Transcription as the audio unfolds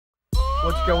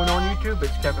What's going on YouTube?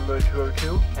 It's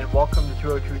KevinLo202 and welcome to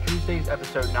 202 Tuesdays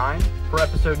episode 9. For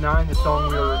episode 9, the song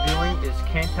we are reviewing is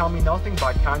Can't Tell Me Nothing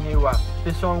by Kanye West.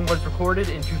 This song was recorded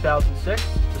in 2006.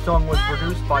 The song was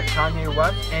produced by Kanye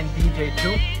West and DJ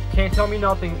 2. Can't Tell Me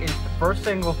Nothing is the first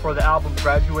single for the album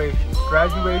Graduation.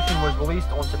 Graduation was released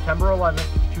on September 11th,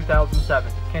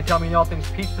 2007. Can't Tell Me Nothing's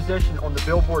peak position on the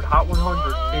Billboard Hot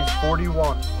 100 is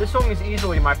 41. This song is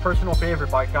easily my personal favorite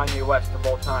by Kanye West of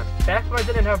all time. Back when I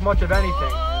didn't have much of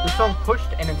anything, this song pushed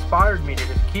and inspired me to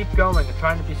just keep going and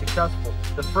trying to be successful.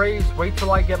 The phrase, wait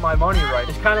till I get my money right,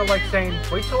 is kind of like saying,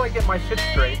 wait till I get my shit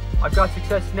straight. I've got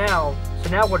success now, so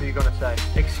now what are you gonna say?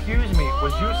 Excuse me,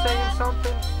 was you saying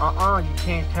something? You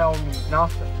can't tell me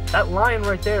nothing. That line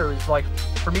right there is like,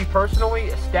 for me personally,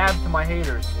 a stab to my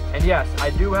haters. And yes, I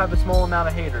do have a small amount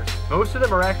of haters. Most of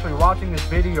them are actually watching this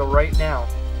video right now.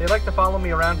 They like to follow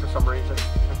me around for some reason.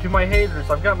 And to my haters,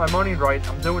 I've got my money right,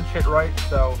 I'm doing shit right,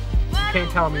 so you can't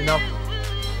tell me nothing.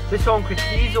 This song could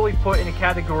easily put in a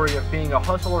category of being a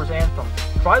hustler's anthem.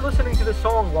 Try listening to this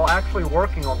song while actually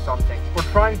working on something, or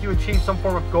trying to achieve some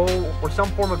form of goal or some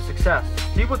form of success.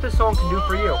 See what this song can do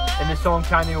for you. In this song,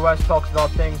 Kanye West talks about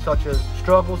things such as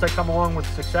struggles that come along with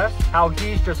success, how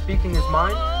he's just speaking his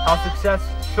mind, how success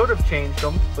should have changed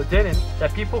him, but didn't,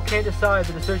 that people can't decide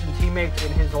the decisions he makes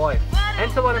in his life, and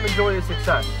to let him enjoy his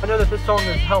success. I know that this song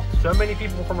has helped so many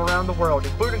people from around the world,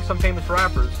 including some famous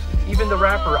rappers. Even the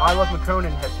rapper I Love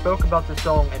McConan has spoke about this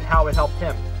song and how it helped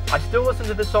him. I still listen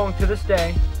to this song to this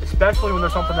day, especially when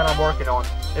there's something that I'm working on.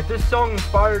 If this song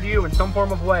inspired you in some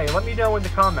form of way, let me know in the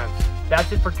comments.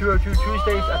 That's it for 202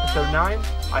 Tuesdays episode 9.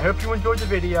 I hope you enjoyed the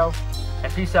video,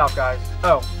 and peace out guys.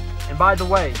 Oh, and by the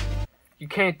way, you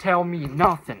can't tell me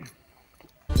nothing.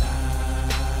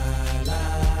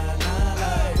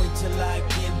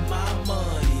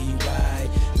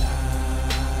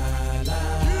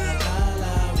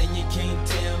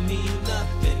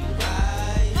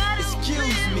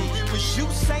 You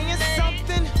saying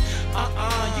something?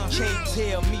 You can't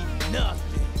tell me nothing.